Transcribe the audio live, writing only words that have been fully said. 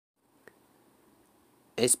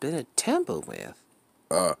It's been tampered with.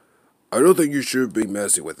 I don't think you should be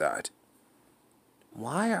messing with that.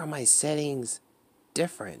 Why are my settings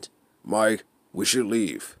different? Mike, we should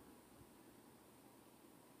leave.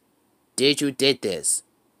 Did you did this?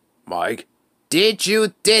 Mike? Did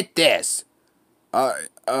you did this?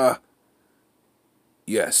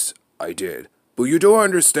 Yes, I did. But you don't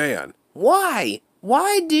understand. Why?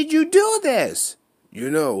 Why did you do this?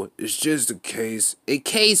 You know, it's just a case. A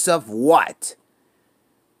case of what?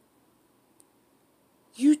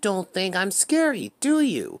 You don't think I'm scary, do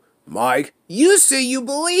you? Mike? You say you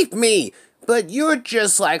believe me, but you're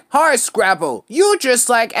just like Hardscrabble. You're just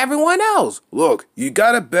like everyone else. Look, you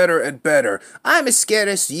got it better and better. I'm as scared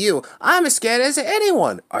as you. I'm as scared as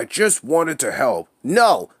anyone. I just wanted to help.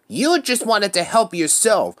 No, you just wanted to help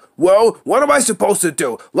yourself. Well, what am I supposed to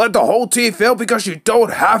do? Let the whole team fail because you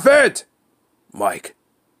don't have it? Mike,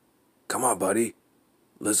 come on, buddy.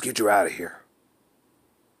 Let's get you out of here.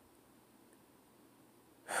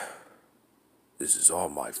 This is all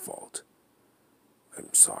my fault.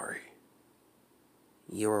 I'm sorry.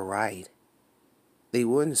 You were right. They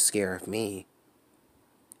wouldn't scare of me.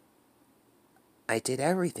 I did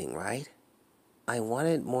everything right. I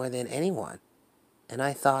wanted more than anyone. And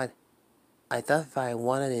I thought if I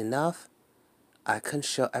wanted enough, I could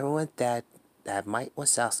show everyone that Mike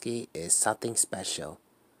Wazowski is something special.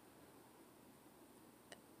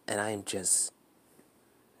 And I'm just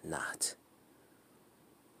not.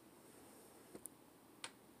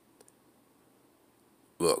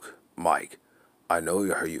 Look, Mike, I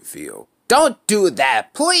know how you feel. Don't do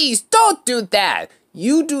that! Please, don't do that!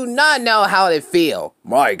 You do not know how to feel.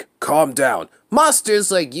 Mike, calm down.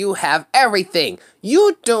 Monsters like you have everything.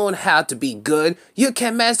 You don't have to be good. You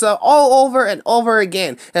can mess up all over and over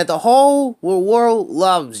again, and the whole world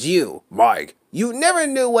loves you. Mike. You never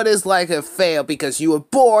knew what it's like to fail because you were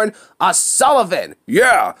born a Sullivan.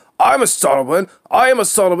 Yeah, I'm a Sullivan. I am a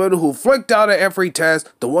Sullivan who flicked out at every test,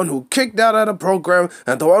 the one who kicked out of the program,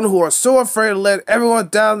 and the one who are so afraid to let everyone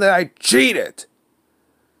down that I cheated.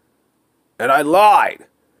 And I lied.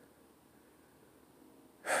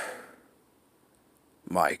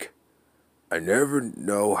 Mike, I never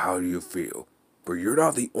know how you feel, but you're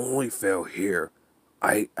not the only fail here.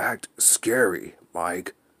 I act scary,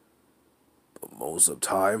 Mike. But most of the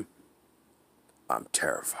time, I'm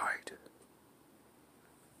terrified.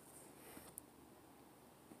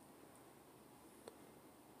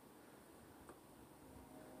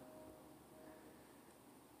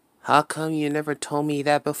 How come you never told me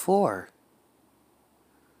that before?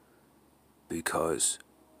 Because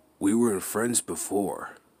we were friends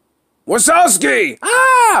before. Wazowski!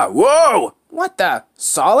 Ah! Whoa! What the?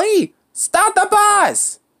 Sully? Stop the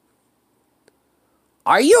bus!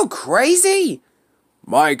 Are you crazy?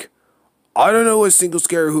 Mike, I don't know a single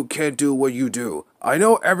scary who can't do what you do. I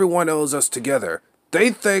know everyone knows us together. They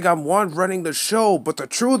think I'm one running the show, but the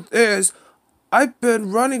truth is, I've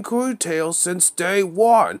been running Cooltail since day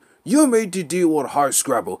one. You made the deal with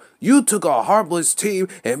Hardscrabble. You took a harmless team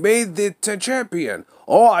and made it the champion.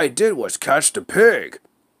 All I did was catch the pig.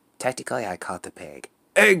 Technically, I caught the pig.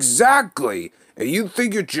 Exactly. And you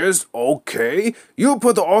think you're just okay? You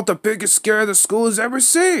put the biggest scare the school has ever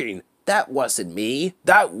seen. That wasn't me.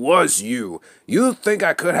 That was you. You think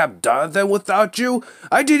I could have done that without you?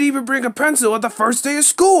 I didn't even bring a pencil at the first day of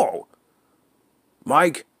school.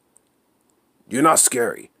 Mike, you're not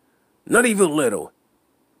scary. Not even little.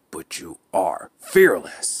 But you are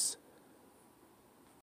fearless.